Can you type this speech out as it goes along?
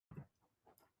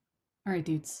All right,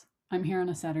 dudes. I'm here on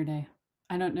a Saturday.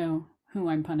 I don't know who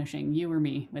I'm punishing, you or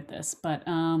me, with this, but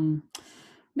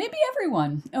maybe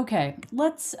everyone. Okay,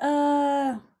 let's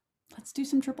do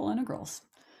some triple integrals.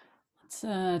 Let's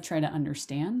try to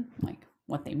understand like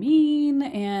what they mean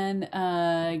and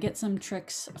get some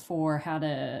tricks for how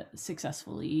to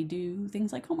successfully do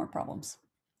things like homework problems.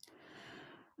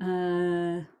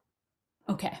 Uh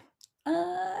okay.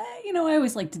 I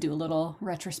always like to do a little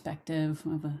retrospective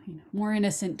of a more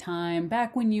innocent time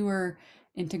back when you were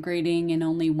integrating in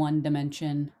only one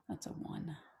dimension. That's a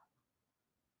one.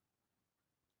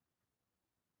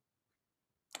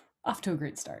 Off to a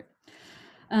great start.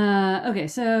 Okay,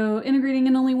 so integrating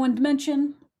in only one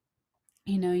dimension,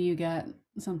 you got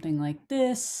something like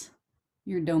this.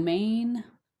 Your domain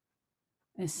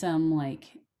is some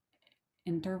like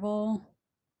interval,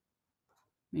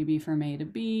 maybe from A to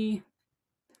B.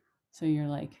 So you're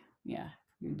like, yeah,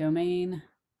 your domain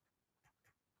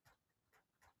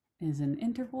is an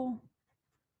interval.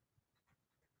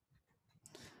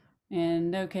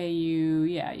 And okay,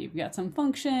 you've got some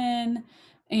function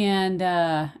and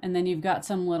then you've got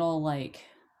some little like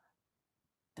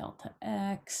delta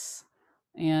x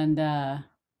and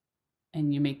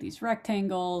you make these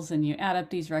rectangles and you add up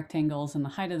these rectangles and the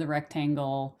height of the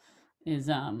rectangle is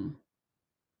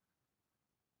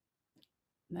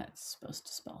that's supposed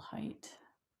to spell height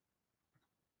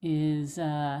is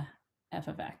f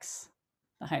of x.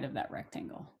 The height of that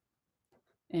rectangle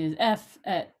is f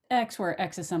at x, where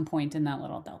x is some point in that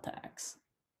little delta x.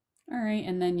 All right,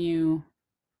 and then you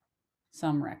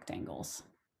sum rectangles.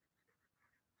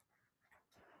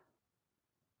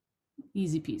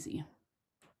 Easy peasy.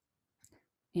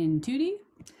 In 2D.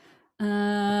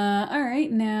 All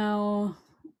right, now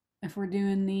if we're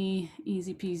doing the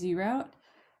easy peasy route,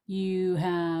 you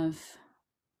have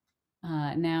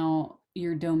now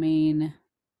your domain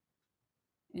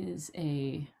is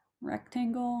a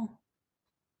rectangle.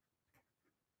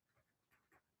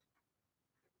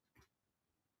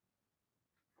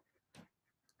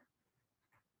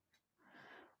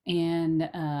 And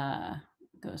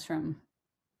goes from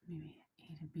maybe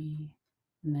A to B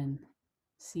and then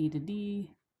C to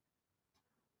D.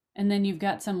 And then you've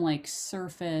got some like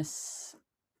surface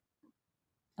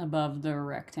above the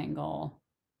rectangle.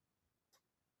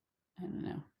 I don't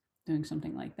know, doing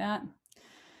something like that.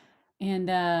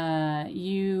 And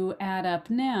you add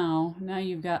up now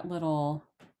you've got little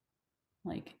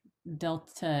like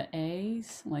delta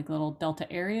A's, like little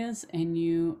delta areas, and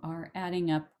you are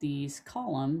adding up these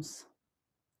columns.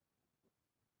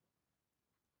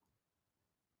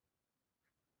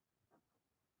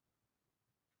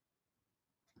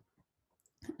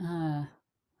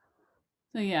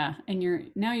 So yeah, and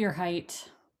your height,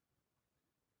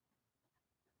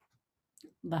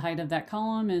 the height of that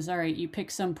column is, all right, you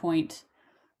pick some point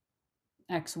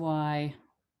x, y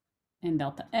in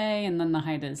delta A, and then the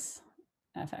height is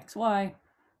fxy.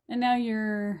 And now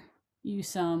you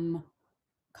sum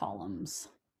columns,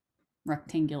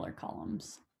 rectangular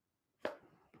columns.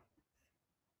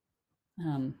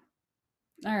 All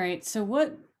right, so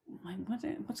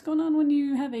what's going on when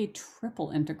you have a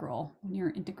triple integral, when you're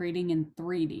integrating in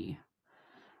 3D?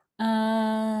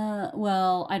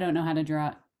 Well, I don't know how to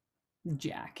draw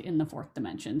jack in the fourth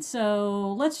dimension.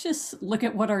 So let's just look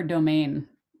at what our domain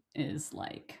is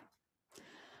like.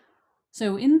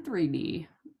 So in 3D,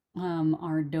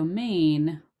 our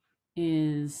domain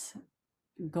is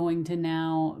going to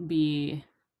now be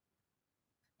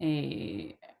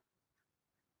a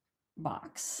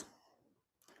box.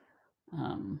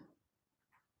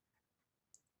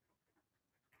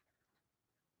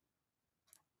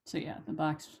 So yeah, the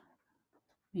box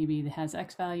maybe has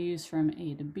x values from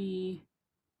A to B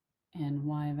and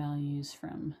y values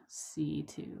from C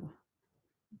to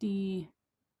D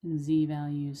and z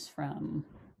values from,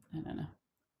 I don't know,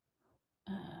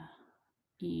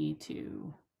 E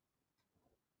to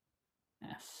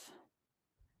F.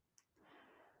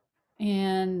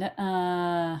 And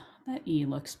that E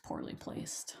looks poorly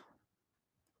placed.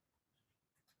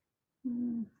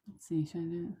 Let's see, should I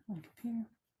do it like up here?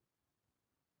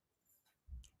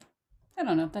 I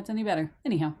don't know if that's any better.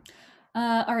 Anyhow,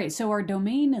 all right, so our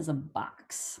domain is a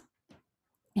box.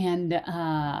 And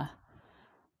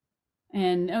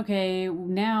okay,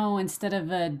 now instead of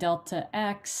a delta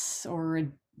x or a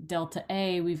delta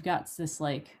a, we've got this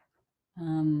like,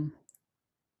 you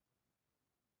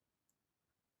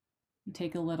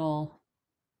take a little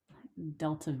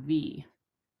delta v,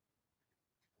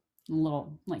 a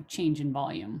little like change in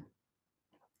volume.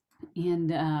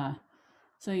 And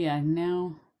so yeah,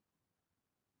 now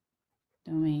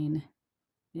domain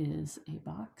is a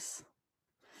box.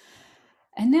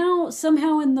 And now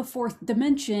somehow in the fourth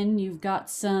dimension, you've got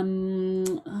some,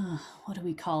 what do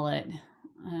we call it?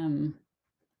 Um,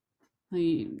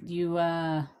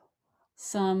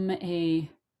 some a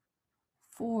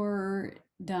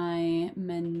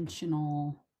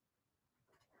four-dimensional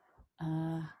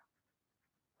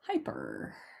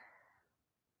hyper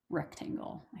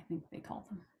rectangle, I think they call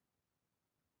them.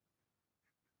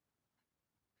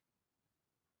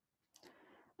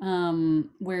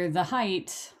 Where the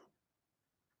height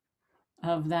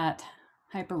of that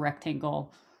hyper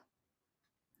rectangle,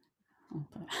 I'll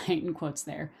put height in quotes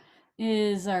there,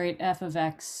 is all right, f of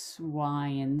x, y,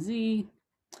 and z,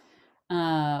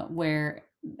 where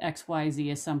x, y, z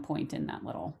is some point in that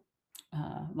little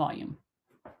volume.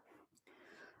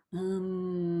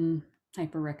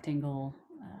 Hyper rectangle,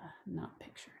 not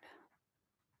pictured.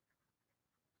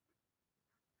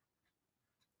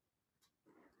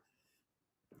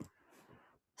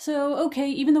 So, okay,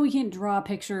 even though we can't draw a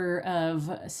picture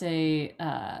of, say,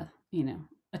 you know,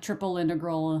 a triple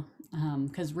integral,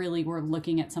 because really we're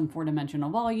looking at some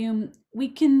four-dimensional volume, we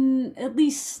can at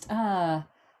least, I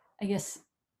guess,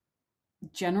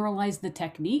 generalize the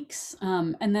techniques.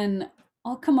 And then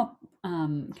I'll come up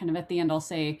kind of at the end, I'll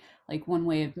say like one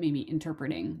way of maybe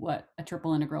interpreting what a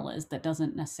triple integral is that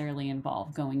doesn't necessarily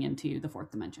involve going into the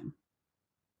fourth dimension.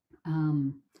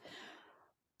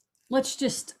 Let's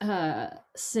just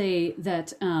say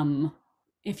that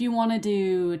if you wanted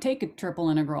to take a triple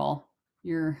integral,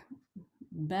 your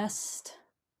best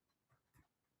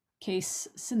case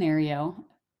scenario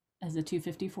as a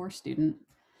 254 student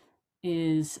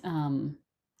is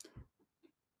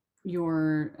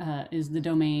is the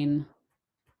domain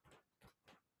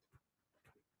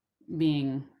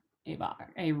being a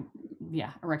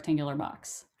rectangular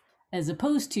box, as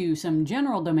opposed to some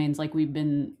general domains like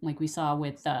we saw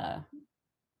with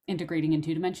integrating in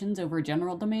 2 dimensions over a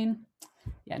general domain.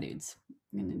 Yeah, dudes,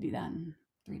 I'm gonna do that in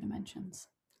 3 dimensions.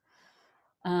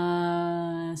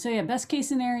 So yeah, best case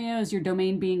scenario is your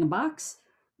domain being a box.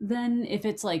 Then if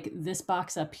it's like this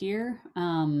box up here,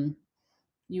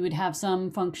 you would have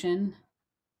some function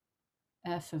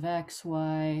f of x,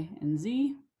 y, and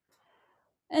z.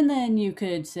 And then you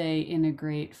could say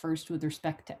integrate first with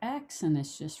respect to x, and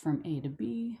it's just from a to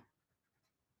b.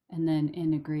 And then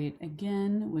integrate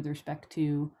again with respect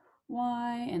to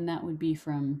y, and that would be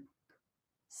from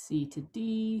c to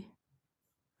d.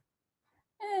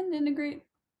 And integrate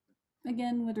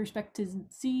again with respect to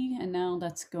z, and now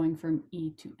that's going from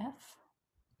e to f.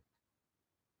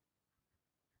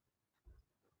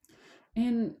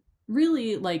 And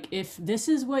really, like, if this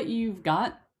is what you've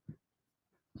got,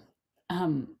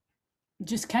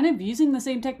 just kind of using the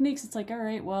same techniques, it's like, all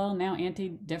right, well, now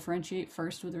anti-differentiate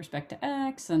first with respect to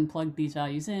x and plug these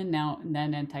values in. Now, and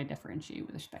then anti-differentiate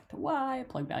with respect to y,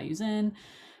 plug values in.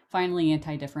 Finally,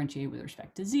 anti-differentiate with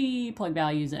respect to z, plug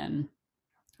values in.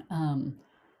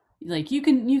 Like you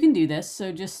can do this.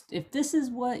 So just if this is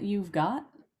what you've got,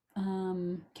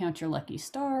 count your lucky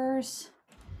stars,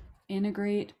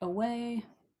 integrate away,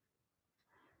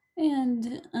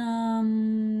 and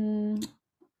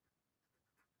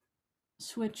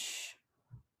switch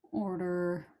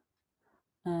order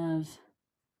of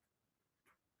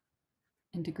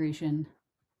integration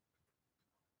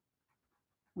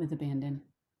with abandon.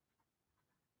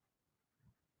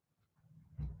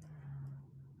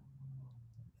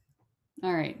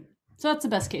 All right, so that's the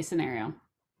best case scenario.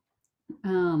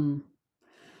 In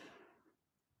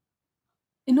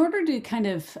order to kind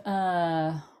of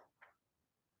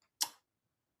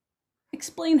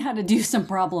explain how to do some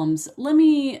problems, let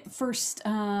me first,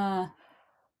 harder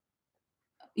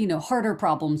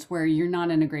problems where you're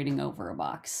not integrating over a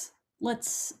box.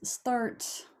 Let's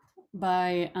start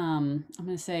by, I'm going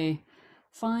to say,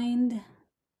 find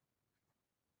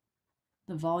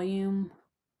the volume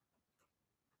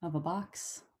of a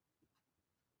box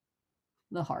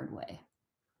the hard way.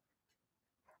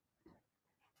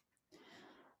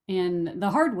 And the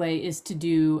hard way is to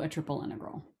do a triple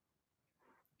integral.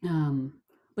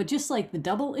 But just like the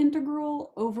double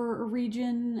integral over a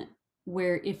region,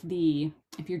 where if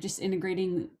you're just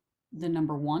integrating the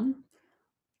number 1,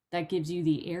 that gives you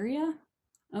the area.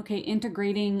 Okay,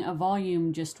 integrating a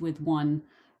volume just with 1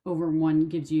 over 1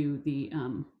 gives you the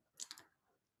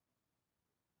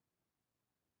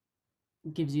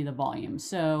volume.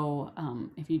 So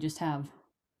if you just have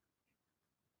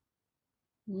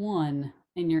 1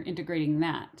 and you're integrating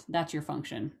that's your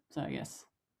function. So I guess,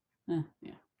 yeah.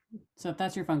 So if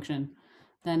that's your function,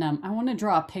 then I want to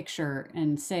draw a picture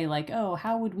and say like, oh,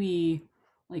 how would we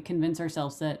like convince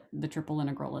ourselves that the triple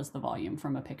integral is the volume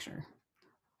from a picture?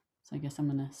 So I guess I'm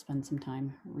going to spend some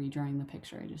time redrawing the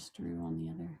picture I just drew on the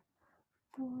other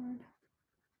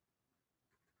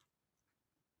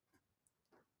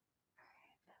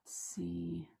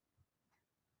C,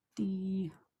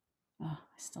 D. Oh,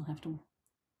 I still have to.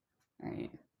 All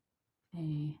right.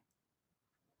 A,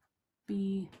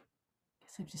 B.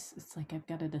 Guess it's like I've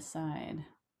got to decide.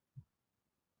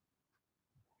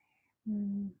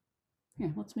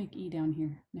 Here, let's make E down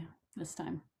here now, this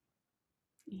time.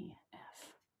 E,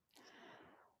 F.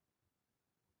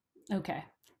 Okay.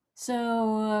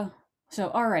 So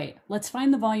all right, let's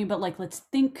find the volume, but like let's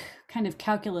think kind of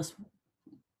calculus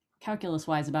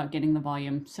wise about getting the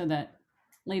volume so that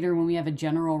later when we have a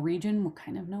general region, we'll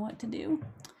kind of know what to do.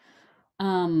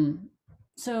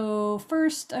 So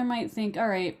first I might think, all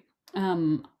right,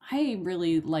 I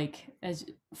really like, as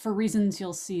for reasons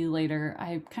you'll see later,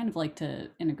 I kind of like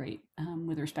to integrate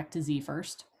with respect to Z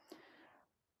first.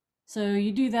 So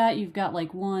you do that, you've got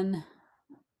like 1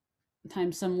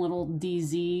 times some little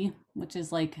dz, which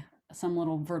is like some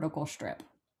little vertical strip.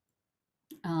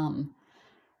 And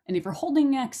if you're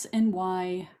holding x and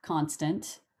y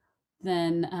constant,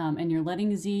 then, and you're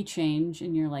letting z change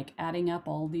and you're like adding up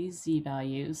all these z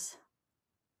values,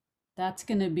 that's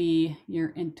going to be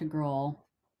your integral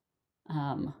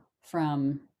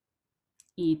from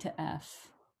e to f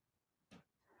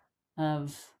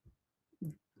of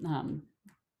 1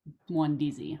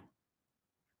 dz.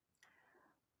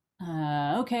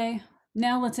 Okay,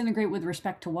 now let's integrate with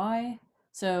respect to y.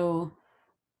 So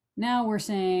now we're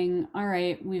saying, all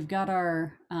right, we've got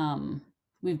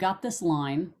this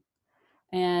line,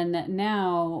 and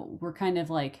now we're kind of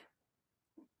like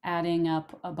adding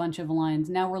up a bunch of lines.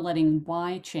 Now we're letting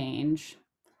y change,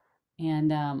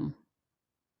 and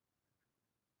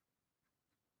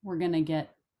we're gonna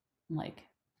get like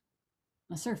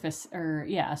a surface, or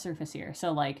yeah, a surface here.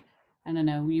 So like, I don't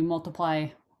know, you multiply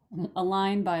a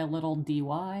line by a little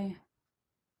dy,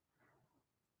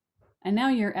 and now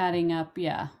you're adding up,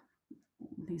 yeah,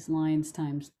 these lines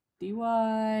times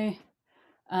dy,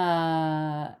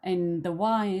 and the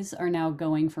y's are now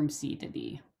going from C to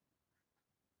D.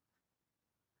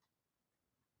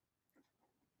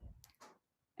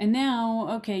 And now,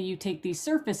 okay, you take these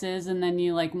surfaces and then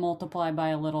you like multiply by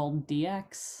a little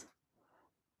dx.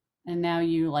 And now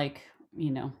you like,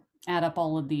 add up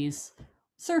all of these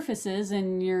surfaces,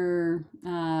 and you're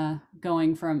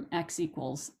going from x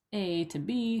equals A to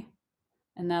B,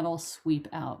 and that'll sweep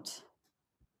out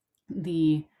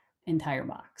the entire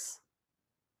box.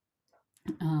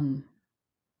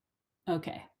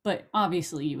 Okay, but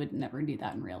obviously you would never do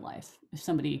that in real life. If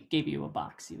somebody gave you a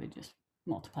box, you would just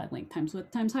multiply length times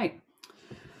width times height.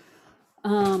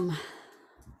 But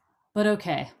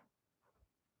okay,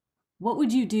 what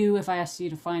would you do if I asked you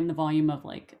to find the volume of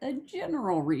like a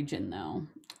general region though?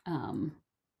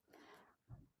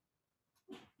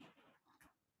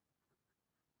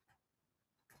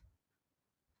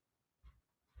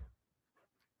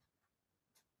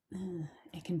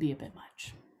 It can be a bit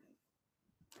much.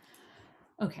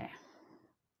 Okay,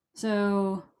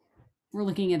 so we're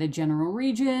looking at a general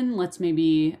region. Let's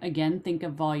maybe, again, think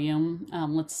of volume.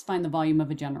 Let's find the volume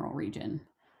of a general region.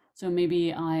 So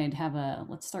maybe I'd have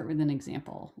let's start with an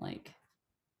example, like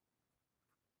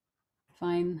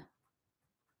find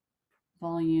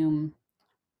volume,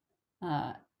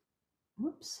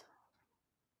 whoops,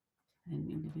 I didn't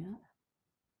mean to do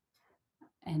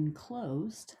that,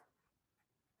 enclosed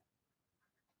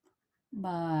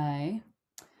by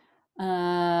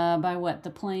what? The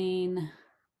plane,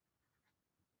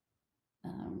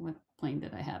 what plane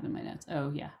did I have in my notes?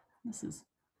 Oh yeah,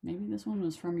 maybe this one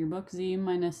was from your book, z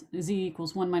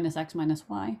equals 1 minus x minus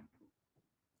y.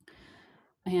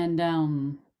 And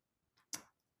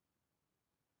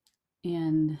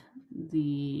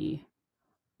the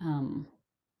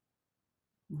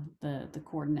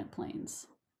coordinate planes.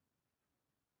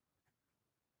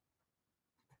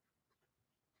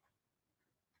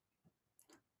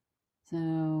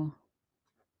 So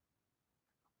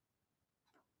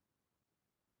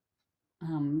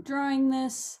drawing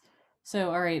this. So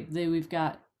all right, we've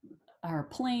got our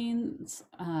planes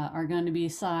are going to be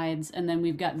sides, and then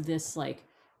we've got this like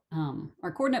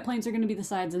our coordinate planes are going to be the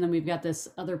sides, and then we've got this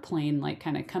other plane like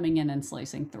kind of coming in and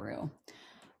slicing through.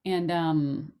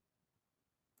 And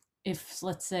if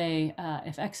let's say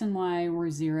if x and y were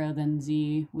 0, then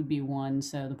z would be 1,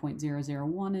 so the point 0, 0,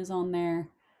 1 is on there.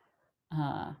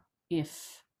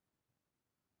 If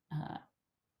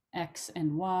x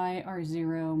and y are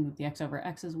 0, move the x over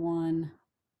x is 1.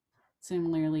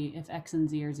 Similarly, if x and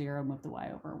z are 0, move the y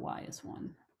over y is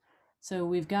 1. So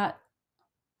we've got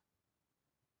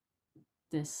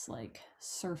this like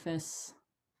surface,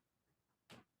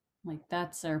 like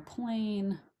that's our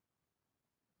plane,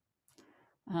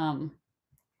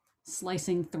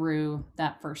 slicing through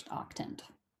that first octant.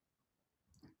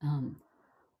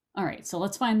 All right, so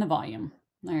let's find the volume.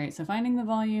 All right, so finding the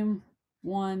volume,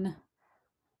 1,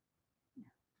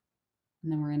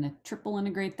 and then we're going to triple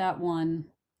integrate that 1.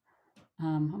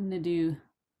 I'm going to do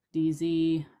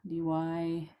dz,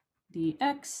 dy,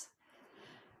 dx.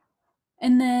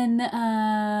 And then,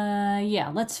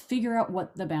 yeah, let's figure out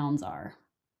what the bounds are.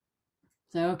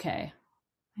 So, okay,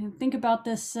 think about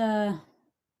this,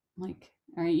 like,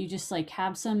 all right, you just like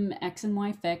have some x and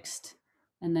y fixed,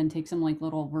 and then take some like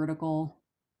little vertical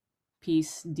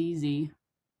piece dz,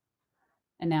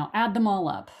 and now add them all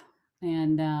up.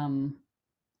 And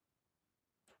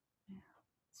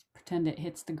let's pretend it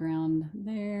hits the ground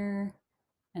there,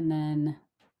 and then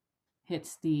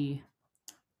hits the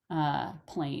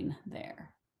plane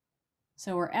there.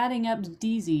 So we're adding up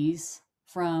dz's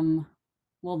from,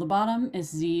 well, the bottom is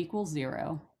z equals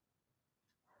 0.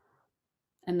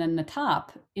 And then the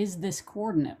top is this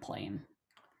coordinate plane.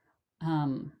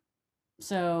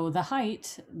 So the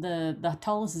height, the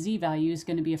tallest z value is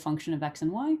going to be a function of x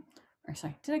and y. Or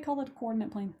sorry, did I call it a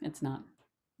coordinate plane? It's not.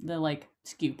 The like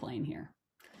skew plane here.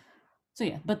 So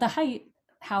yeah, but the height,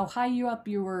 how high you up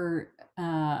you were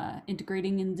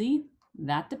integrating in z,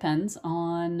 that depends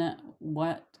on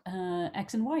what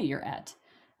x and y you're at.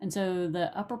 And so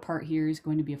the upper part here is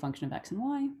going to be a function of x and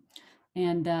y.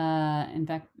 And in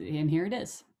fact, and here it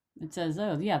is. It says,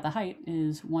 oh yeah, the height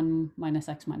is 1 minus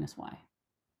x minus y.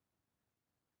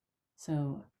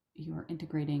 So you're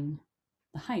integrating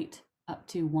the height up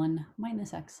to 1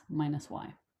 minus x minus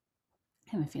y.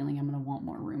 I have a feeling I'm going to want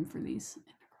more room for these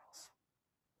integrals.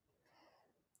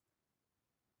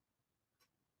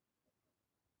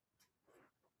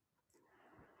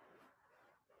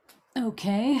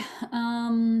 Okay,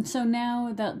 so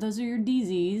now that those are your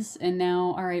dz's, and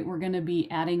now, all right, we're going to be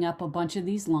adding up a bunch of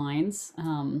these lines.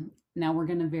 Now we're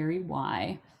going to vary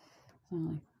y. So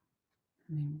like,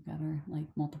 we gotta like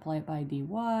multiply it by dy,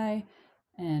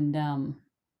 and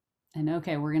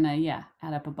okay, we're gonna, yeah,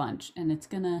 add up a bunch, and it's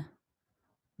gonna,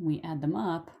 we add them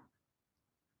up,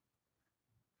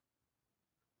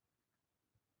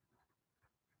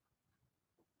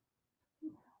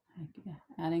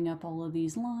 adding up all of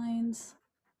these lines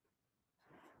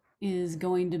is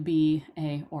going to be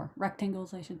a, or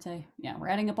rectangles, I should say. Yeah, we're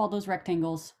adding up all those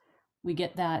rectangles. We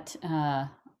get that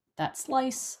that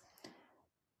slice.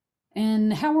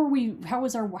 And how are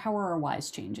our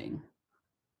y's changing?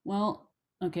 Well,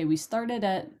 okay, we started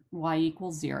at y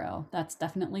equals 0. That's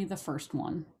definitely the first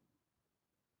one.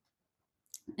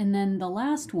 And then the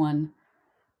last one,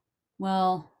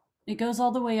 well, it goes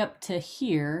all the way up to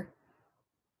here.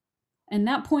 And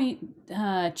that point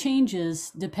changes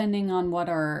depending on what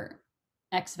our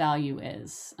x value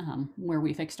is, where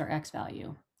we fixed our x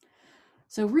value.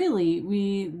 So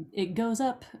really, it goes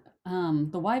up,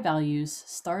 the y values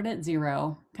start at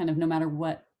 0, kind of no matter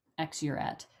what x you're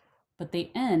at, but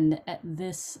they end at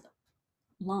this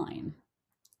line.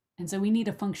 And so we need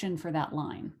a function for that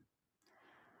line.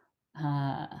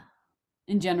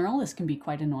 In general, this can be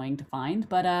quite annoying to find,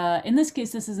 but in this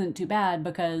case, this isn't too bad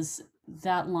because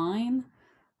that line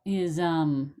is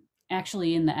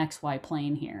actually in the xy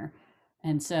plane here.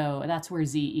 And so that's where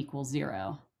z equals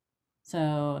 0.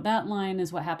 So that line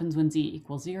is what happens when z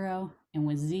equals 0. And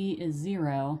when z is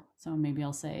 0, so maybe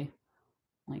I'll say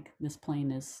like this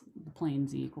plane is the plane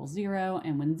z equals 0.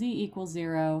 And when z equals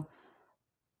 0,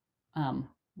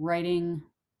 writing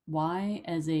y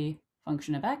as a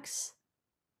function of x,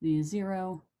 z is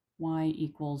 0, y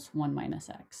equals 1 minus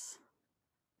x.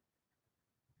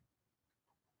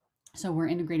 So we're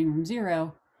integrating from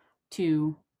 0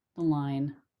 to the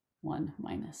line 1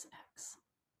 minus x.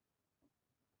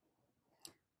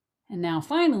 And now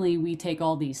finally, we take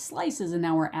all these slices, and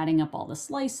now we're adding up all the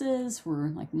slices. We're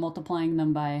like multiplying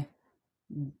them by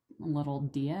a little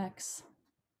dx.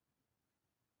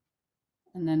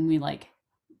 And then we like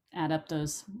add up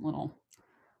those little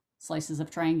slices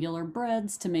of triangular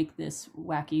breads to make this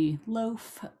wacky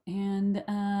loaf. And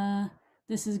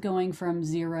this is going from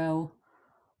 0.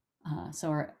 So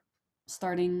we're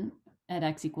starting at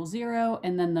x equals 0,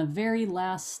 and then the very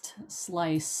last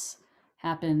slice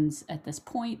happens at this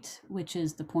point, which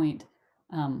is the point,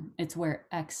 it's where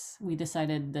x, we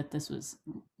decided that this was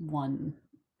 1,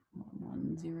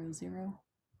 1, 0, 0.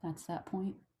 That's that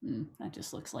point. That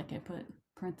just looks like I put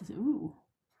parentheses. Ooh,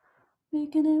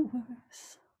 making it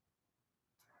worse.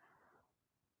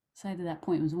 Decided that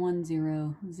point was 1,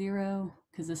 0, 0,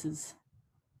 because this is,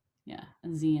 yeah,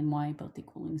 z and y both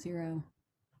equaling 0.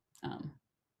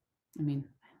 I mean,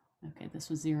 okay, this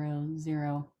was 0,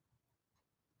 0,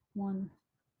 1,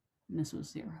 and this was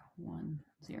 0, 1,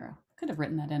 0. Could have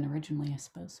written that in originally, I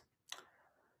suppose.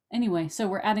 Anyway, so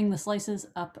we're adding the slices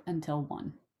up until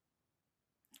 1.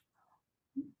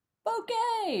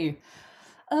 Okay.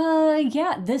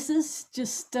 Yeah, this is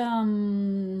just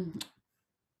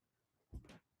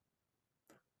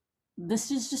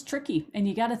tricky, and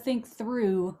you got to think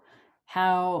through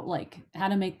how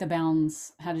to make the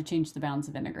bounds, how to change the bounds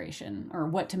of integration, or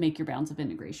what to make your bounds of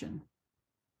integration.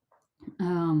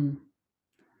 Um,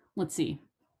 let's see.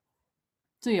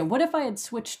 So yeah, what if I had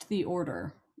switched the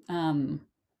order?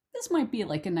 This might be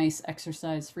like a nice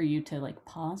exercise for you to like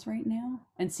pause right now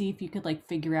and see if you could like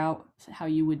figure out how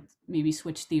you would maybe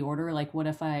switch the order. Like, what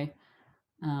if I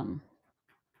um,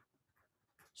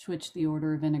 switch the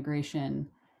order of integration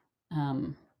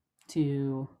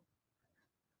to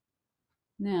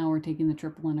now we're taking the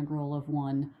triple integral of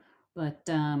 1, but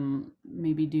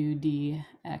maybe do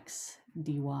dx,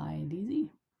 dy, dz.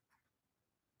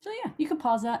 So yeah, you could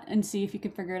pause that and see if you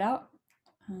could figure it out.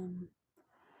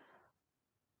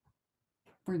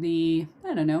 For the,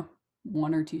 I don't know,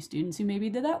 1 or 2 students who maybe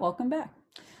did that, welcome back.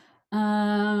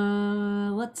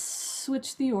 Let's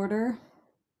switch the order.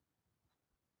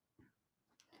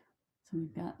 So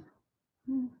we've got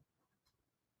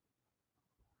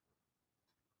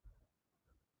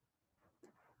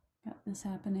this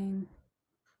happening.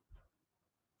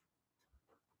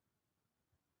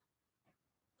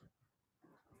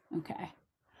 Okay.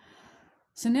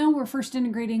 So now we're first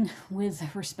integrating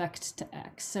with respect to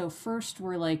x. So first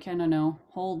we're like, I don't know,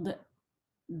 hold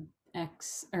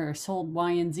x or hold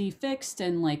y and z fixed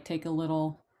and like take a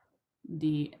little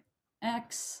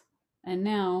dx. And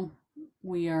now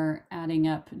we are adding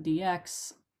up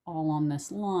dx all on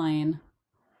this line.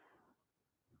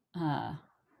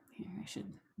 Here, I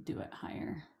should do it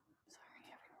higher. Sorry,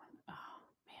 everyone. Oh,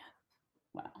 man.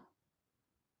 Wow.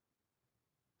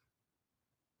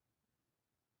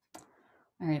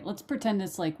 All right, let's pretend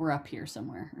it's like we're up here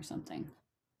somewhere or something.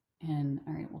 And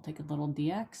all right, we'll take a little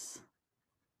dx.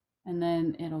 And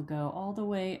then it'll go all the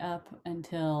way up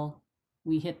until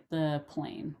we hit the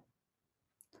plane.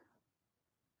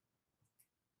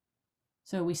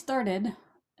 So we started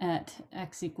at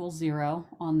x equals 0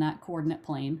 on that coordinate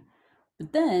plane.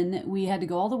 But then we had to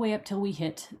go all the way up till we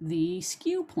hit the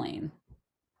skew plane.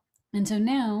 And so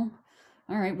now,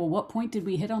 all right, well, what point did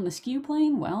we hit on the skew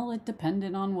plane? Well, it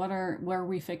depended on where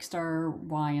we fixed our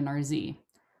y and our z.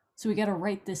 So we got to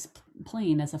write this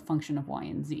plane as a function of y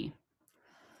and z.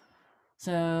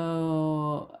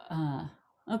 So,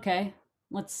 okay,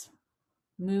 let's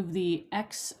move the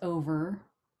x over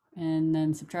and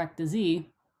then subtract the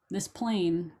z. This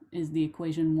plane is the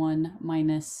equation 1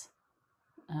 minus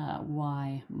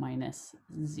y minus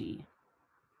z.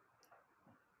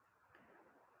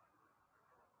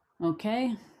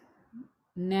 Okay,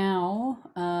 now,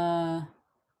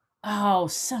 oh,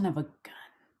 son of a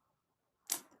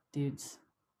gun. Dudes.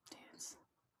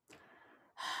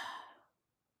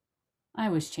 I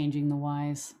was changing the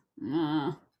y's.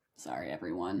 Sorry,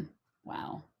 everyone.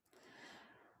 Wow.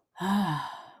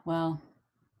 Well,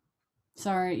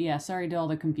 sorry to all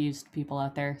the confused people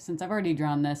out there. Since I've already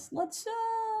drawn this, let's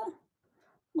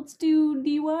do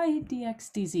dy,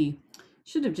 dx, dz.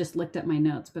 Should have just looked at my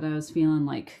notes, but I was feeling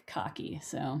like cocky,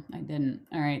 so I didn't.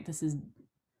 All right, this is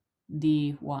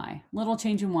dy. Little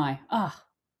change in y.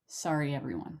 Sorry,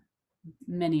 everyone.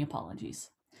 Many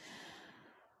apologies.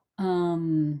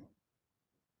 So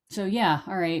yeah,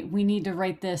 all right, we need to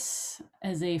write this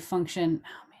as a function.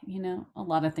 Oh man, you know, a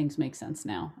lot of things make sense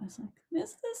now. I was like,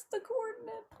 is this the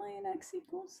coordinate plane x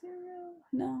equals 0?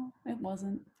 No, it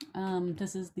wasn't.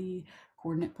 This is the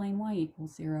coordinate plane y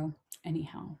equals 0.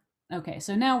 Anyhow, okay,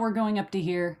 so now we're going up to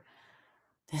here.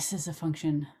 This is a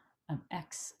function of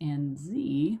x and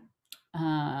z.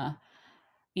 And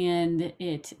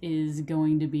it is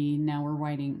going to be, now we're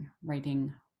writing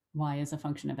y as a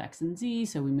function of x and z,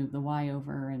 so we move the y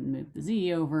over and move the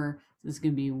z over. So this is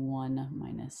going to be 1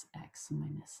 minus x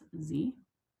minus z.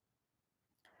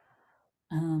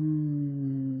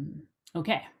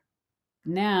 Okay,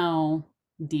 now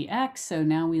dx, so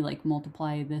now we like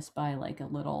multiply this by like a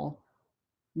little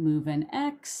move in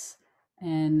x,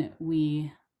 and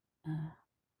we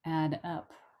add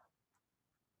up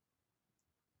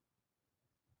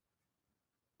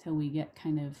till we get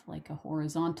kind of like a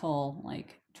horizontal,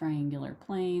 like triangular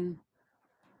plane.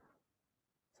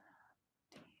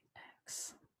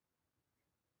 Dx.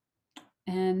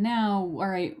 And now, all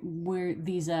right, where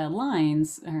these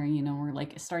lines are, you know, we're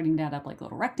like starting to add up like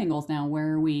little rectangles now.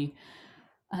 Where are we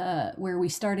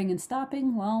starting and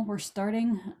stopping? Well, we're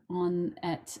starting on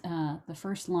at the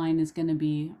first line is going to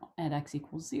be at x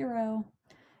equals 0.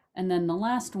 And then the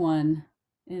last one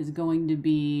is going to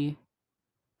be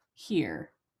here.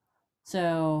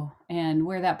 So, and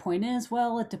where that point is,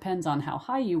 well, it depends on how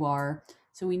high you are.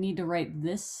 So we need to write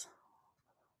this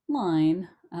line,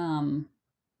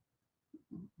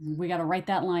 we got to write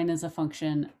that line as a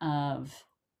function of,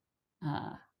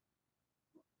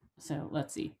 so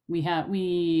let's see,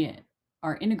 we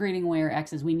are integrating away our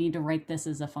x's. We need to write this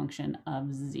as a function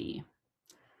of z.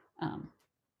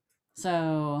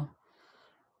 So,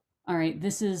 all right,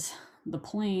 this is the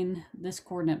plane. This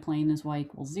coordinate plane is y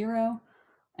equals 0.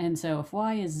 And so if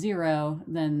y is 0,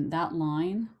 then that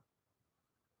line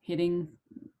hitting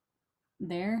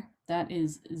there, that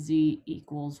is z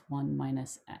equals 1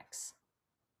 minus x.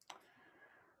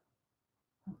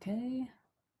 Okay.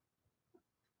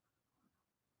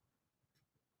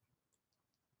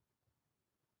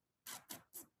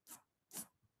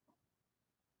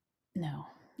 No,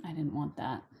 I didn't want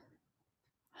that.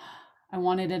 I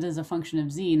wanted it as a function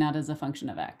of z, not as a function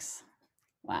of x.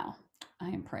 Wow, I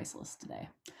am priceless today.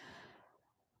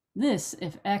 This,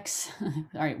 if x,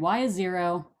 all right, y is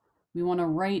 0. We want to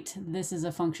write this as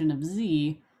a function of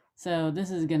z. So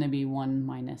this is going to be 1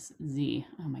 minus z.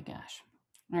 Oh my gosh.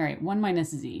 All right, 1 minus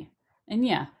z. And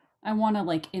yeah, I want to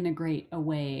like integrate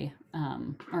away,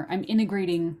 or I'm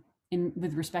integrating in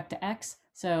with respect to x.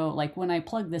 So like when I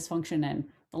plug this function in,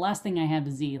 the last thing I have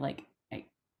is z. Like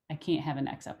I can't have an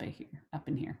x up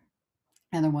in here.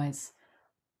 Otherwise,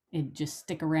 it'd just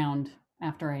stick around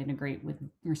after I integrate with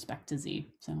respect to z.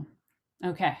 So,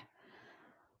 okay.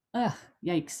 Ugh,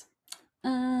 yikes.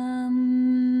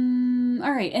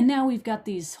 All right, and now we've got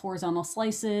these horizontal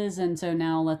slices, and so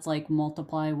now let's like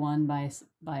multiply one by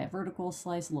a vertical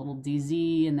slice, a little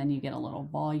dz, and then you get a little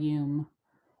volume.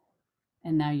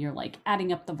 And now you're like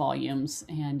adding up the volumes,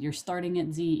 and you're starting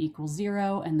at z equals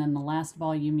 0, and then the last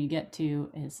volume you get to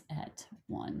is at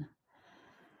 1.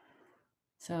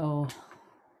 So,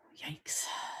 yikes.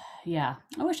 Yeah,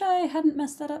 I wish I hadn't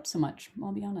messed that up so much,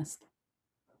 I'll be honest.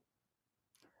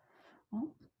 Well,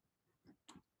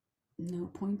 no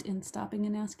point in stopping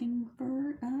and asking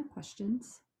for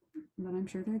questions, but I'm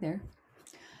sure they're there.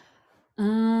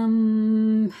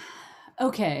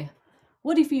 Okay.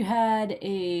 What if you had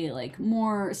a like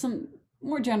some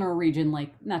more general region,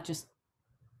 like not just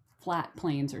flat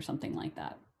plains or something like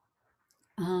that?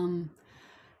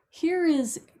 Here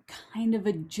is kind of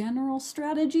a general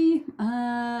strategy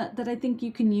that I think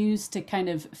you can use to kind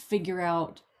of figure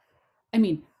out. I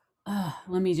mean,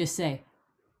 let me just say,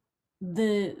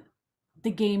 the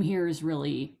game here is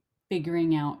really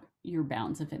figuring out your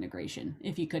bounds of integration.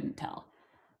 If you couldn't tell,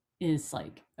 is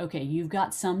like, okay, you've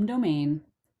got some domain.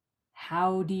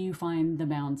 How do you find the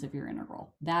bounds of your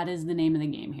integral? That is the name of the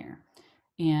game here.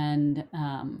 And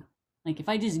like if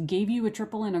I just gave you a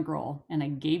triple integral and I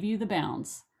gave you the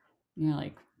bounds, you're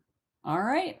like, all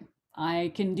right,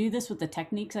 I can do this with the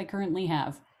techniques I currently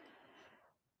have.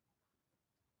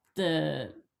 The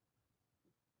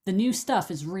new stuff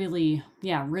is really,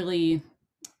 yeah, really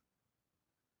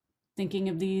thinking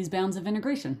of these bounds of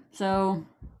integration. So,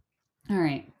 all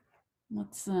right,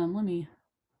 let's let me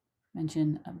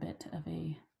mention a bit of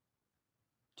a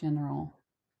general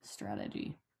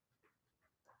strategy.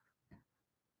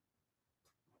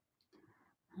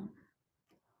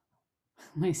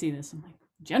 When I see this, I'm like,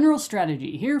 general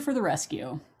strategy here for the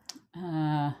rescue.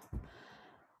 I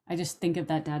just think of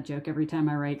that dad joke every time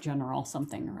I write general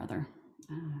something or other,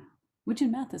 which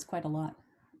in math is quite a lot.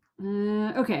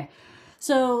 Okay,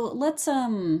 so let's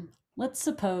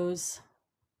suppose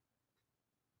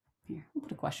here, we'll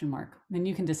put a question mark, then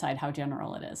you can decide how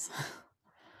general it is.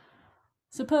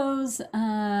 Suppose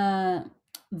that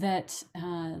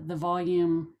the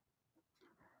volume,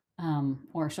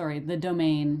 or sorry, the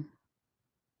domain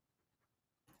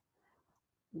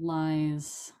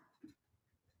lies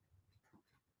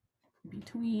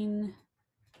between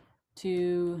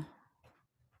two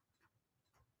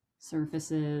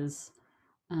surfaces.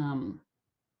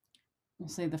 We'll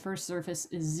say the first surface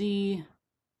is z.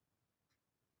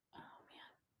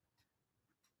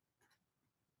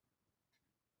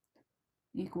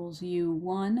 Equals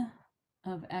u1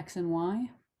 of x and y,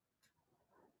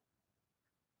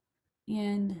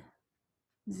 and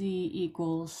z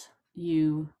equals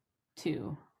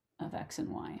u2 of x and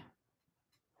y.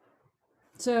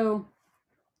 So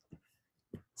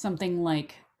something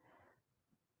like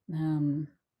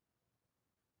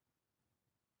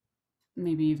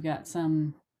maybe you've got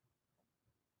some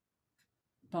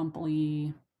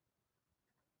bumpy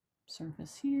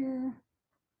surface here,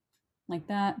 like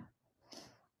that,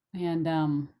 and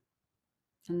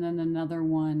then another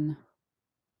one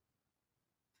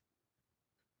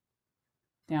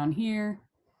down here,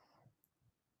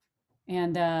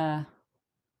 and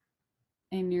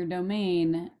your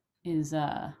domain is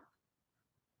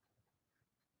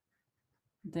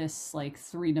this like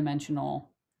three-dimensional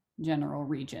general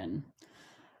region.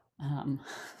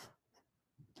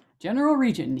 General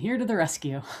region, here to the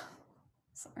rescue.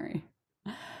 Sorry.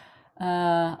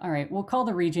 All right, we'll call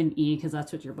the region E because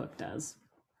that's what your book does.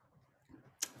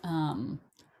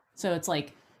 So it's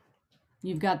like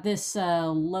you've got this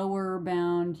lower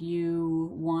bound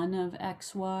u1 of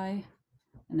xy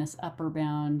and this upper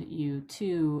bound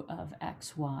u2 of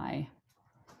xy.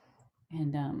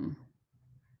 And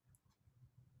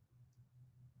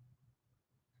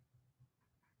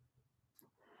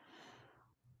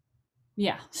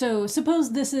yeah, so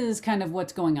suppose this is kind of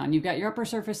what's going on. You've got your upper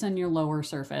surface and your lower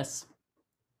surface,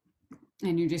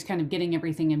 and you're just kind of getting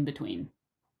everything in between.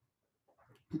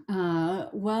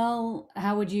 Well,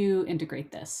 how would you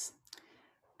integrate this?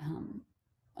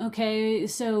 Okay,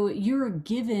 so you're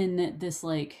given this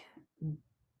like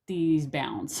these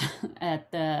bounds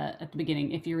at the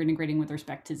beginning if you're integrating with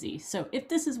respect to z. So if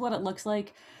this is what it looks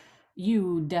like,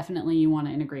 you definitely want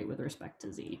to integrate with respect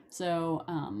to z. So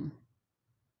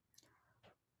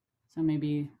so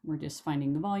maybe we're just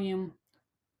finding the volume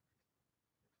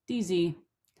dz,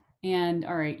 and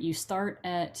all right, you start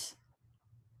at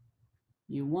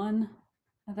u1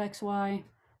 of xy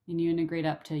and you integrate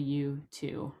up to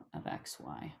u2 of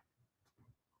xy.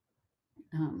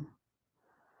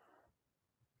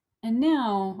 And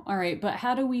now, all right, but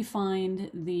how do we find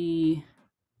the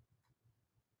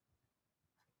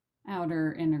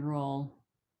outer integral?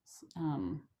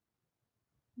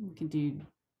 We could do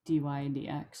dy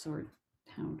dx, or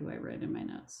how do I write in my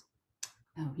notes?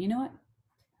 Oh, you know what?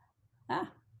 I'm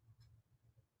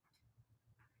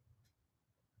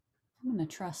going to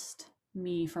trust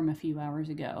me from a few hours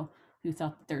ago who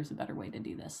thought that there's a better way to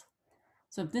do this.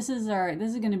 So if this is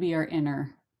going to be our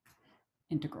inner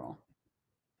integral.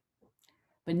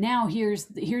 But now here's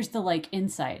the like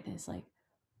insight. It's like,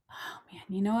 oh man,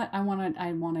 you know what? I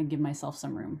want to give myself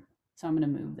some room. So I'm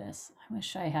going to move this. I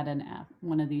wish I had an app,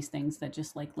 one of these things that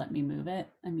just like let me move it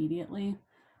immediately,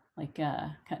 like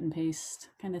a cut and paste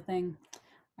kind of thing.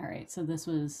 All right, so this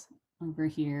was over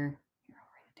here. Here, I'll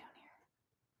write it down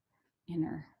here.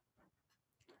 Inner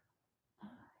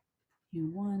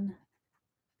u1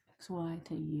 xy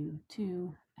to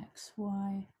u2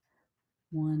 xy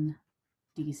 1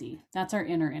 dz. That's our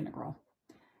inner integral.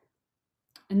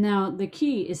 And now the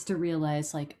key is to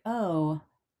realize like, oh,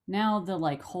 now the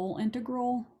like whole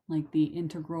integral, like the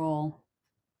integral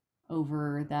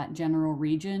over that general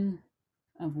region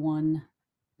of 1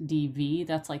 dv,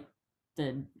 that's like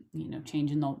the, you know,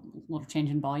 change in the little change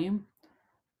in volume,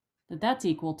 that's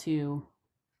equal to,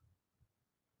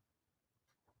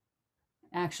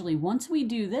 actually, once we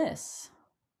do this,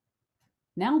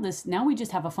 now we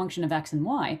just have a function of x and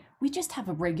y. We just have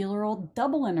a regular old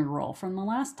double integral from the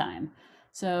last time.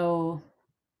 So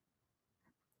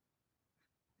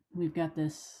we've got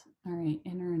this, all right,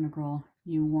 inner integral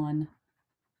u1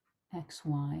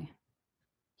 xy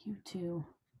u2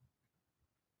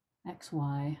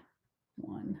 xy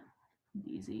 1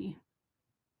 dz.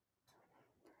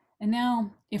 And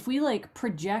now if we like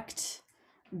project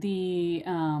the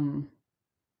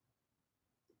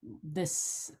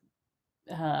this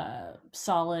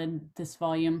solid, this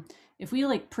volume, if we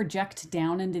like project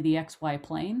down into the xy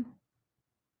plane,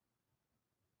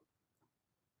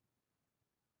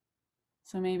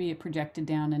 so maybe it projected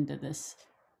down into this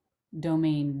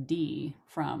domain D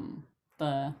from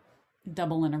the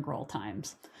double integral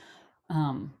times.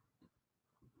 All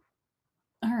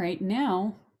right,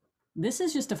 now this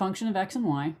is just a function of x and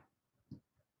y.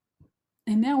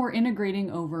 And now we're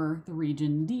integrating over the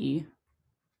region D,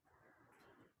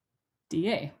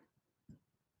 dA.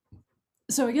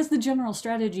 So I guess the general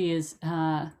strategy is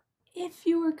if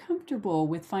you are comfortable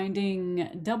with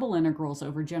finding double integrals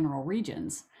over general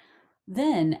regions,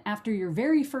 then after your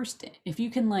very first, if you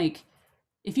can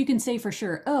say for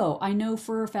sure, oh, I know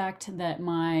for a fact that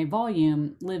my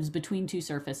volume lives between two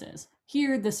surfaces.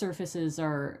 Here, the surfaces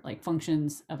are like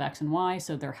functions of x and y,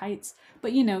 so they're heights.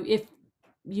 But you know, if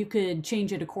you could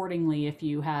change it accordingly if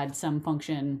you had some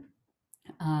function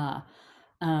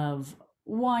of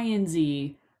y and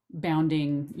z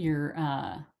bounding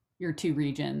your two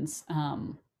regions,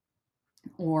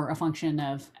 or a function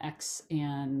of x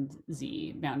and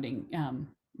z bounding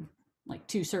like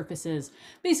two surfaces.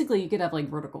 Basically, you could have like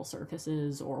vertical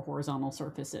surfaces or horizontal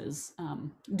surfaces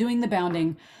doing the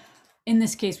bounding. In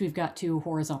this case, we've got two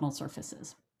horizontal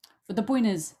surfaces. But the point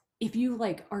is, if you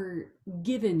like are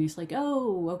given, it's like,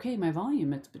 oh, okay, my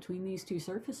volume, it's between these two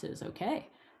surfaces. Okay,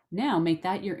 now make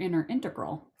that your inner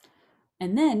integral.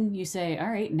 And then you say, all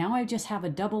right, now I just have a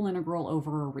double integral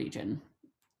over a region.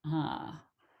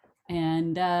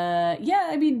 And yeah,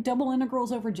 I mean, double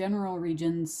integrals over general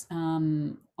regions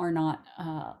are not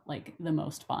like the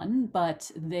most fun, but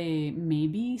they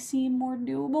maybe seem more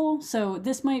doable. So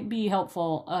this might be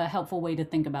helpful, a helpful way to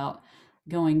think about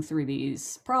going through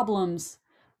these problems,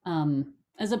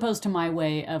 as opposed to my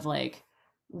way of like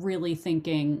really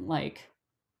thinking like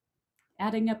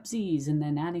adding up z's and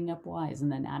then adding up y's and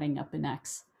then adding up an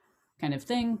x kind of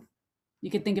thing.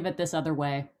 You could think of it this other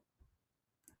way,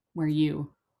 where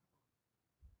you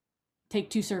take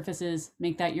two surfaces,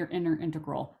 make that your inner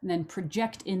integral, and then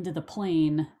project into the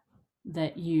plane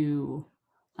that you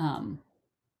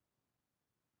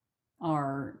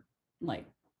are like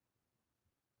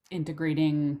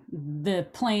integrating, the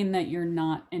plane that you're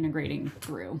not integrating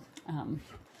through.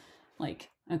 Like,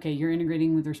 okay, you're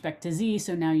integrating with respect to z,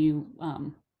 so now you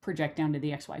project down to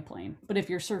the xy plane. But if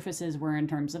your surfaces were in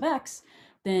terms of x,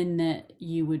 then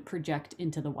you would project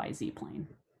into the yz plane,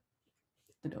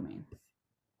 the domain.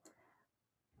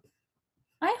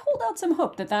 I hold out some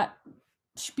hope that that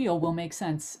spiel will make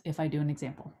sense if I do an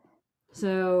example.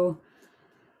 So,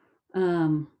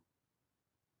 oh,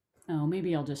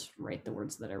 maybe I'll just write the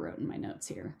words that I wrote in my notes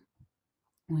here,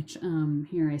 which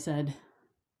here I say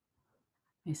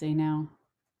now,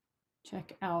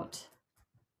 check out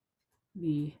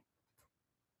the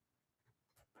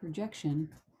projection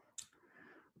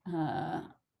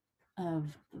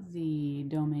of the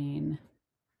domain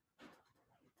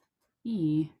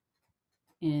E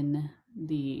in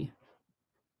the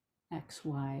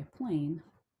xy plane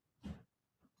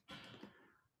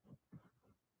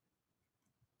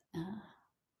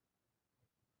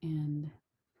and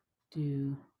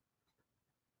do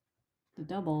the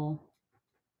double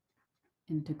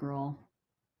integral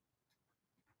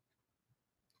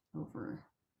over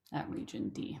that region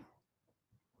D.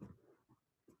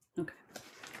 Okay.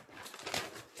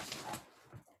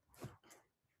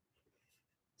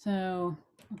 So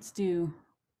let's do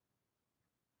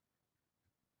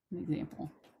an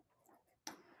example.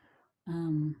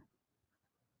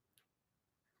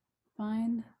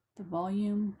 Find the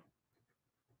volume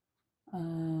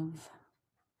of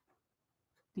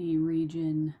the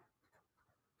region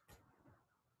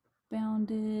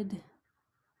bounded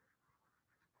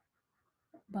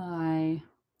by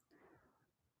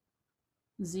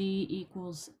z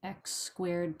equals x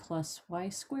squared plus y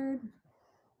squared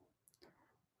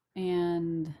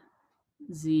and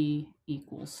z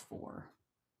equals 4.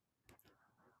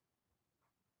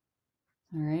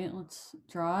 All right, let's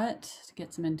draw it to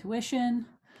get some intuition.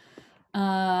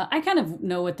 I kind of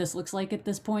know what this looks like at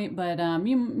this point, but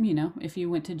you know, if you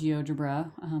went to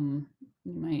GeoGebra,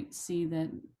 you might see that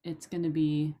it's going to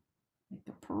be like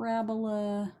a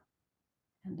parabola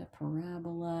and a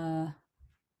parabola,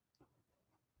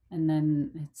 and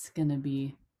then it's going to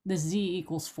be this z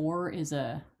equals 4 is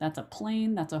that's a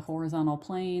plane, that's a horizontal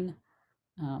plane.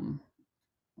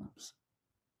 Whoops.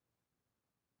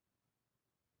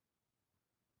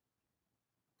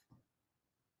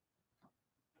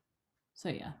 So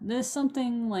yeah,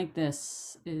 something like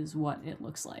this is what it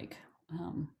looks like.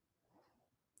 All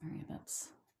right,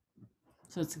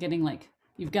 so it's getting like,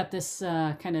 you've got this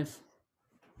kind of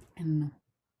in the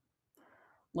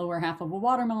lower half of a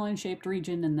watermelon shaped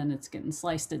region, and then it's getting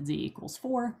sliced at z equals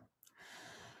 4.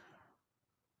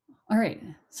 All right,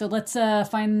 so let's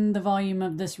find the volume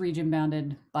of this region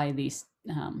bounded by these,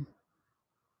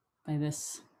 by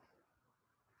this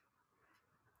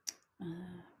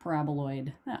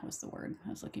paraboloid. That was the word I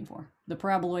was looking for. The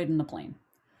paraboloid in the plane.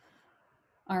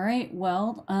 All right,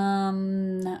 well,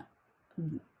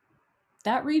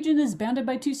 that region is bounded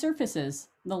by two surfaces.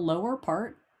 The lower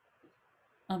part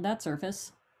of that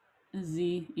surface is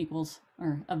z equals,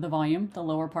 or of the volume, the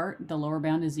lower part, the lower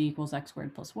bound is z equals x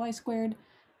squared plus y squared,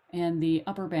 and the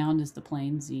upper bound is the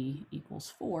plane z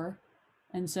equals 4.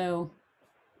 And so,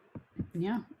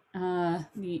 yeah,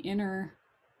 the inner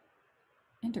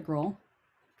integral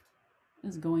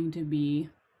is going to be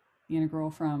the integral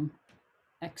from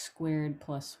x squared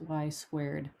plus y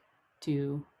squared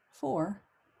to 4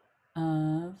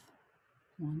 of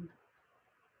 1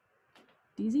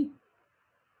 dz.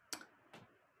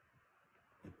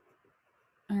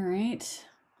 All right,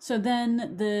 so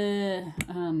then the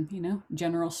you know,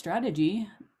 general strategy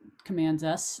commands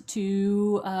us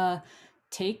to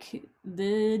take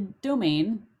the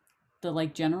domain, the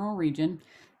like general region,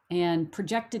 and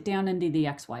project it down into the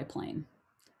xy plane.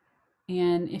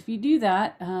 And if you do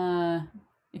that,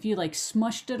 if you like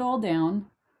smushed it all down,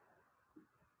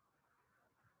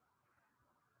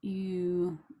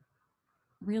 you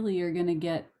really are going to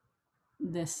get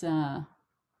this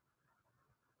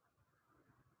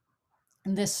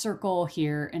this circle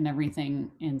here and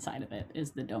everything inside of it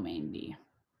is the domain D.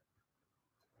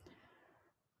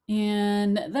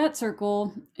 And that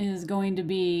circle is going to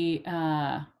be,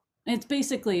 it's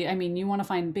basically, I mean, you want to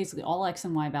find basically all x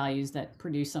and y values that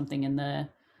produce something in the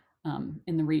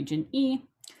region E.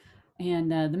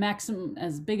 And the maximum,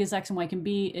 as big as x and y can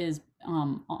be, is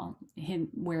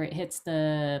where it hits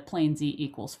the plane z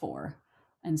equals 4.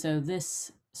 And so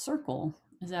this circle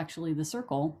is actually the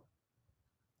circle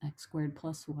x squared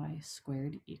plus y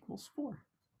squared equals 4.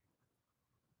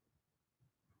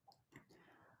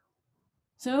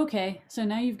 So, okay, so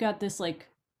now you've got this like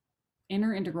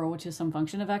inner integral, which is some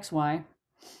function of xy,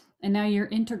 and now you're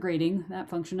integrating that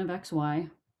function of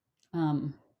xy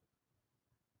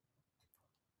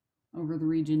over the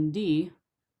region D.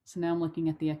 So now I'm looking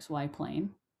at the xy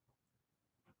plane.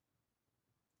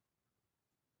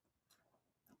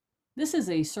 This is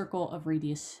a circle of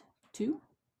radius 2,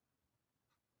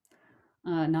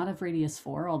 not of radius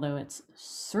 4, although it's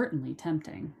certainly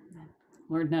tempting.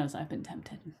 Lord knows I've been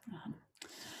tempted.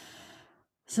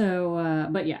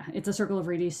 But yeah, it's a circle of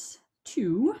radius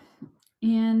 2.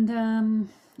 And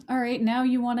all right, now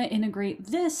you want to integrate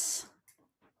this.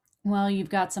 Well, you've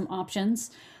got some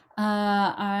options.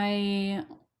 I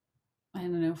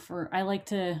don't know,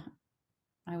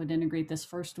 I would integrate this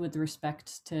first with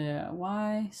respect to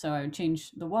y. So I would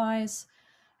change the y's.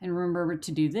 And remember,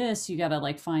 to do this, you got to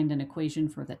like find an equation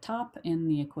for the top and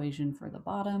the equation for the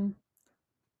bottom.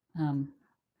 I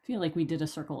feel like we did a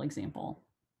circle example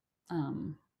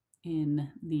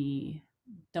in the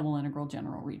double integral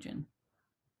general region.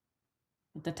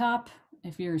 At the top,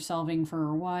 if you're solving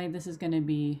for y, this is going to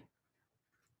be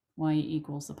y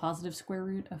equals the positive square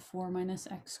root of 4 minus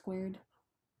x squared.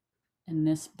 And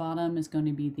this bottom is going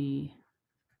to be the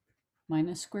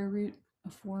minus square root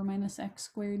of 4 minus x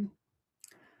squared.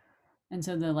 And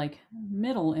so the like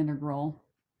middle integral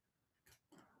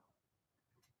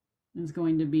is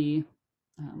going to be,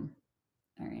 all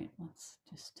right, let's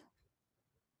just,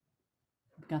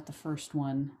 we've got the first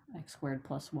one, x squared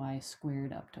plus y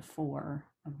squared up to 4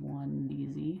 of 1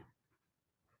 dz.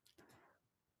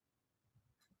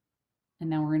 And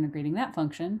now we're integrating that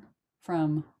function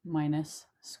from minus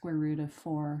square root of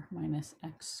 4 minus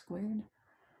x squared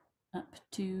up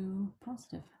to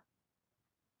positive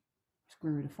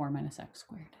square root of 4 minus x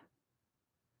squared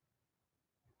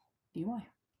dy.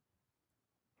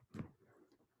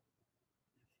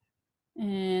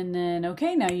 And then,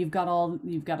 okay, now you've got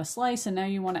a slice, and now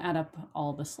you want to add up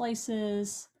all the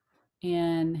slices.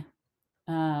 And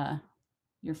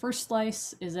your first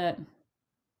slice is at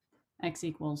x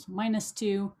equals minus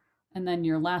 2, and then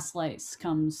your last slice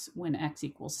comes when x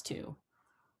equals 2.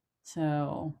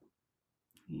 So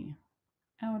the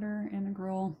outer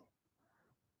integral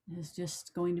is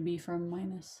just going to be from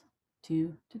minus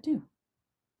 2 to 2.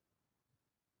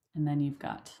 And then you've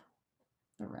got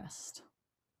the rest.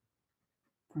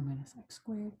 4 minus x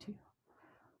squared to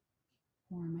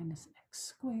 4 minus x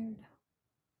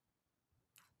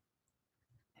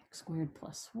squared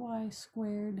plus y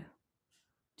squared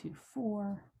to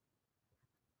 4,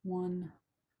 1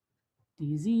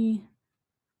 dz,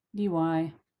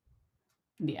 dy,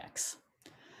 dx.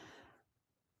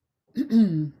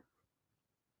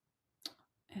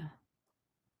 Yeah.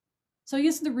 So I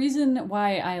guess the reason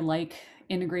why I like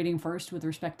integrating first with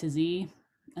respect to z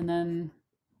and then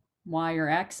y or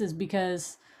x is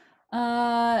because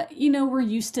we're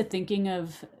used to thinking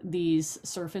of these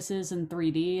surfaces in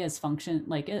 3D as function,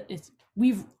 like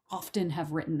we've often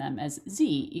have written them as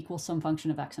z equals some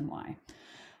function of x and y.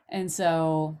 And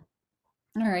so,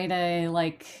 all right, I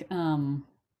like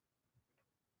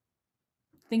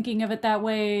thinking of it that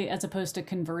way as opposed to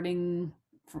converting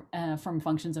from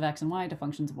functions of x and y to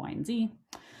functions of y and z,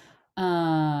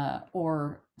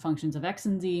 or functions of x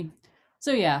and z.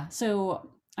 So yeah, so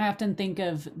I often think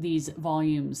of these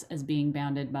volumes as being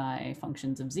bounded by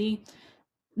functions of z.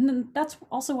 And that's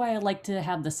also why I like to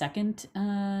have the second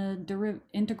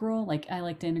integral. Like I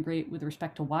like to integrate with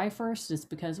respect to y first, is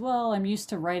because, well, I'm used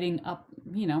to writing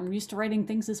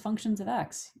things as functions of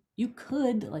x. You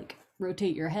could like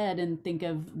rotate your head and think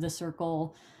of the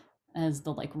circle as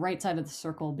the like right side of the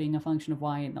circle being a function of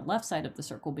y and the left side of the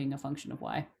circle being a function of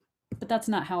y. But that's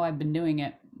not how I've been doing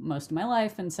it most of my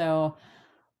life. And so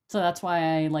that's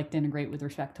why I like to integrate with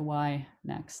respect to y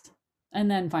next. And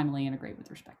then finally integrate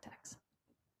with respect to x.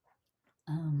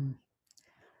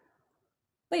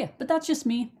 But that's just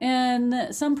me.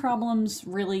 And some problems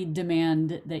really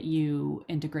demand that you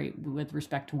integrate with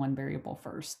respect to one variable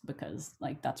first, because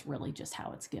like that's really just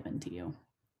how it's given to you.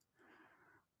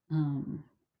 But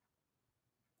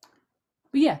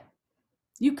yeah,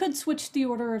 You could switch the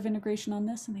order of integration on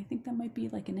this, and I think that might be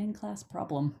like an in-class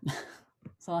problem.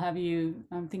 So I'll have you,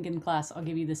 I'm thinking in class, I'll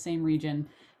give you the same region,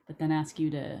 but then ask you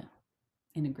to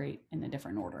integrate in a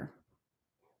different order.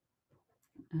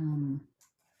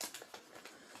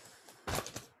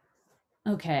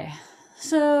 Okay,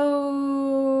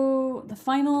 so the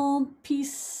final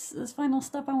piece, this final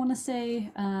stuff I want to say,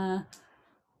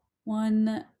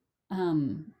 one,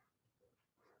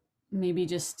 maybe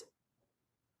just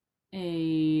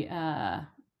a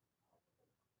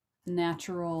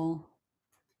natural,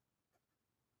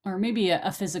 or maybe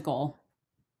a physical,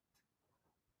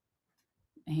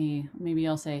 maybe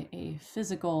I'll say a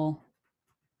physical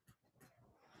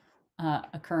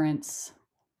occurrence.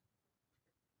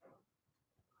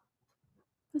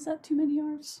 Is that too many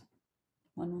R's?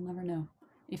 One will never know.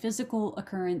 A physical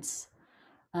occurrence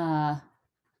of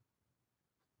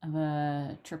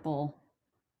a triple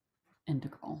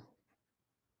integral.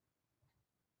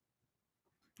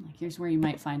 Like here's where you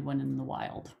might find one in the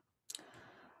wild.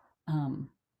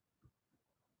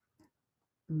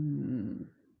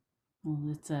 Well,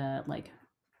 it's a like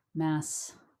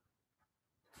mass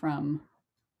from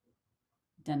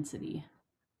density.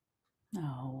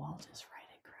 No, I'll just write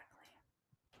it correctly.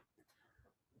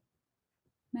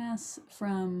 Mass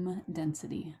from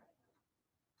density.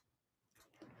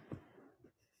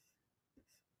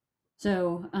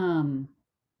 So,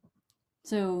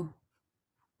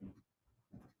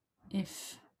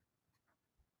 if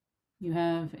you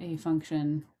have a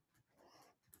function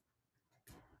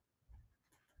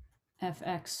f,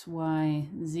 x, y,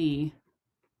 z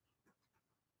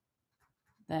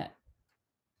that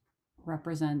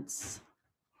represents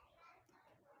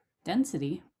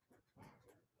density,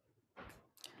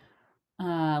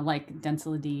 like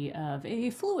density of a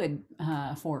fluid,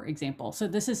 for example. So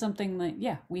this is something that,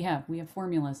 yeah, we have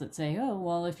formulas that say, oh,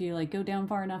 well, if you like go down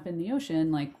far enough in the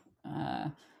ocean, like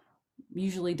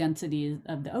usually density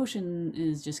of the ocean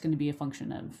is just going to be a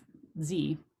function of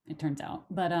z, it turns out.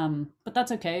 But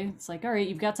that's okay. It's like, all right,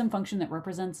 you've got some function that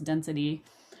represents density.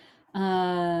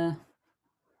 Then,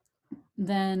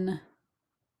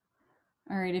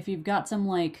 all right, if you've got some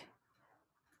like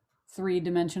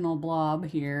three-dimensional blob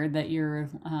here that you're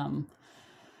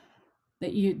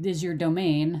is your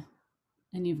domain,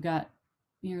 and you've got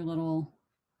your little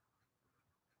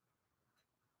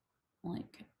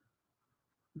like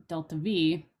delta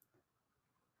v,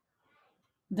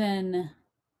 then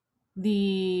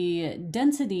the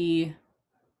density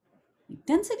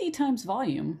times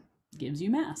volume gives you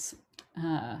mass,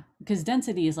 because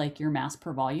density is like your mass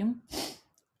per volume,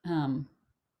 and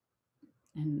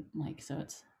like so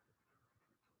it's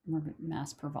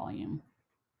mass per volume.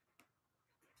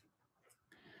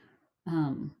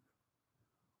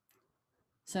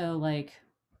 So like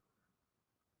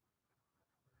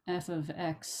f of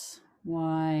x,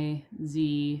 y,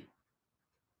 z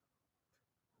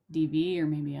dv, or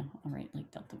maybe I'll write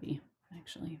like delta v,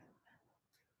 actually.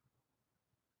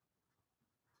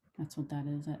 That's what that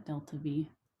is at delta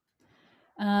v.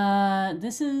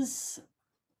 This is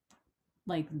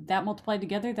like that multiplied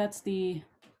together, that's the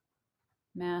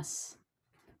mass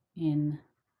in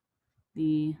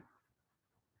the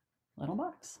little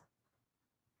box.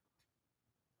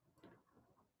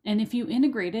 And if you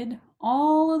integrated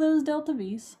all of those delta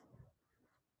v's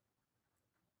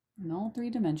in all three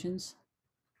dimensions,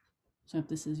 so if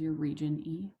this is your region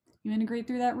E, you integrate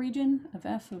through that region of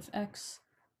f of x,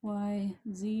 y,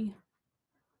 z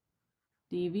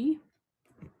dv,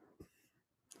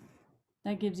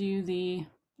 that gives you the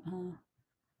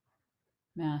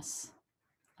mass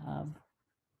of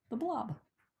the blob.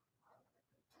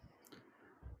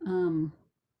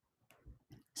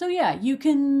 So yeah, you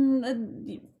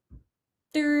can,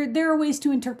 there are ways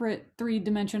to interpret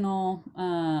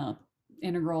three-dimensional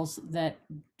integrals that,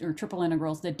 or triple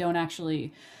integrals that don't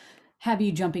actually have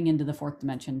you jumping into the fourth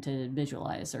dimension to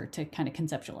visualize or to kind of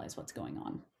conceptualize what's going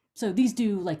on. So these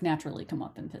do like naturally come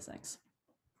up in physics.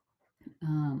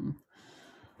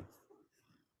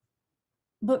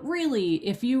 But really,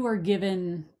 if you are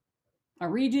given a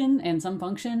region and some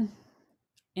function,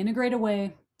 integrate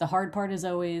away. The hard part is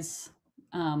always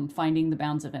finding the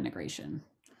bounds of integration.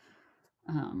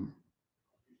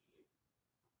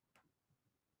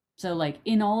 So like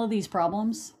in all of these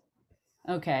problems,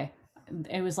 okay,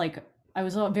 it was like, I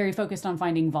was very focused on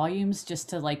finding volumes just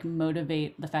to like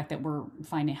motivate the fact that we're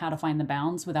finding how to find the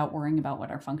bounds without worrying about what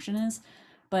our function is.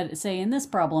 But say in this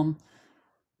problem,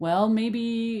 well, maybe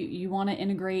you want to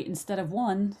integrate instead of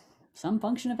one, some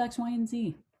function of x, y, and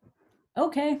z.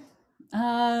 Okay,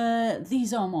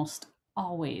 these almost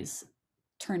always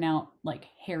turn out like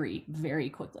hairy very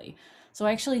quickly. So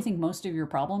I actually think most of your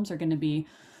problems are going to be,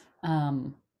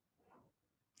 I'll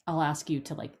ask you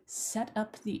to like set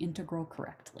up the integral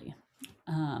correctly,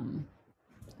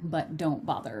 but don't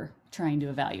bother trying to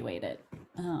evaluate it.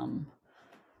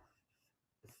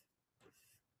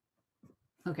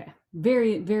 Okay,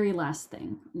 very last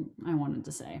thing I wanted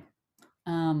to say.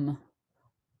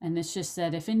 And it's just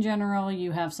that if in general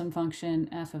you have some function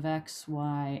f of x,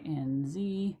 y, and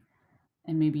z,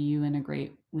 and maybe you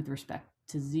integrate with respect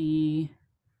to z,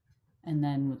 and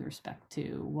then with respect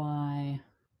to y,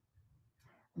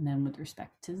 and then with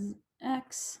respect to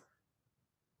x,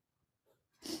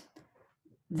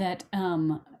 that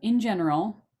in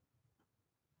general,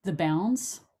 the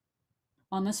bounds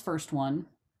on this first one,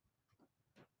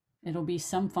 it'll be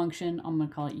some function, I'm going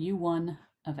to call it u1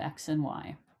 of x and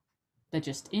y. That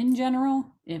just in general,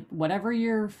 if whatever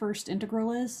your first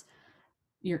integral is,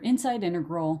 your inside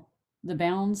integral, the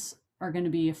bounds are going to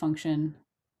be a function,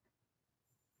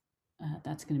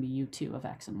 that's going to be u2 of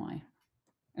x and y.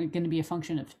 Are going to be a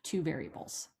function of two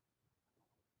variables.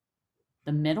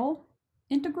 The middle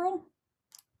integral,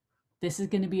 this is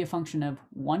going to be a function of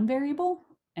one variable,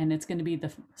 and it's going to be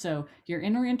so your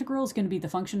inner integral is going to be the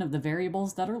function of the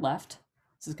variables that are left.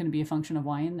 This is going to be a function of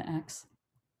y and x.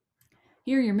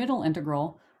 Here, your middle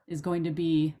integral is going to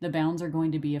be, the bounds are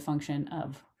going to be a function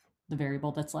of the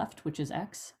variable that's left, which is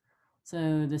x.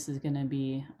 So this is going to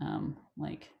be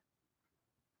like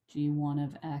g1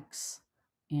 of x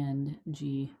and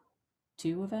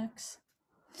g2 of x.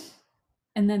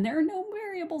 And then there are no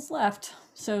variables left.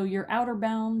 So your outer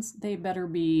bounds, they better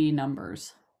be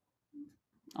numbers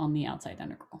on the outside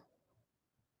integral.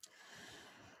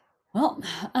 Well,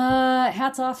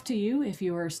 hats off to you if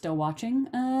you are still watching.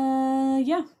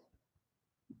 Yeah.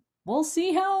 We'll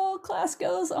see how class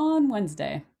goes on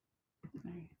Wednesday.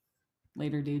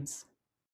 Later, dudes.